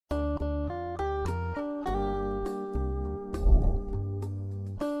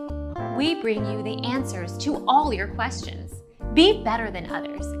we bring you the answers to all your questions. Be better than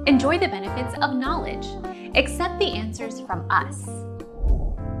others. Enjoy the benefits of knowledge. Accept the answers from us.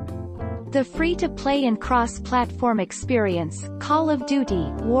 The free-to-play and cross-platform experience, Call of Duty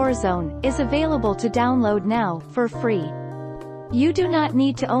Warzone, is available to download now, for free. You do not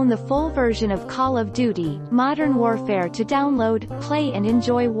need to own the full version of Call of Duty Modern Warfare to download, play and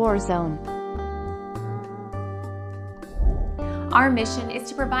enjoy Warzone. Our mission is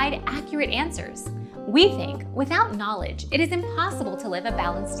to provide accurate answers. We think without knowledge, it is impossible to live a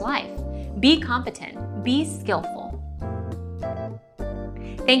balanced life. Be competent, be skillful.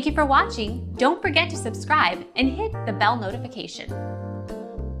 Thank you for watching. Don't forget to subscribe and hit the bell notification.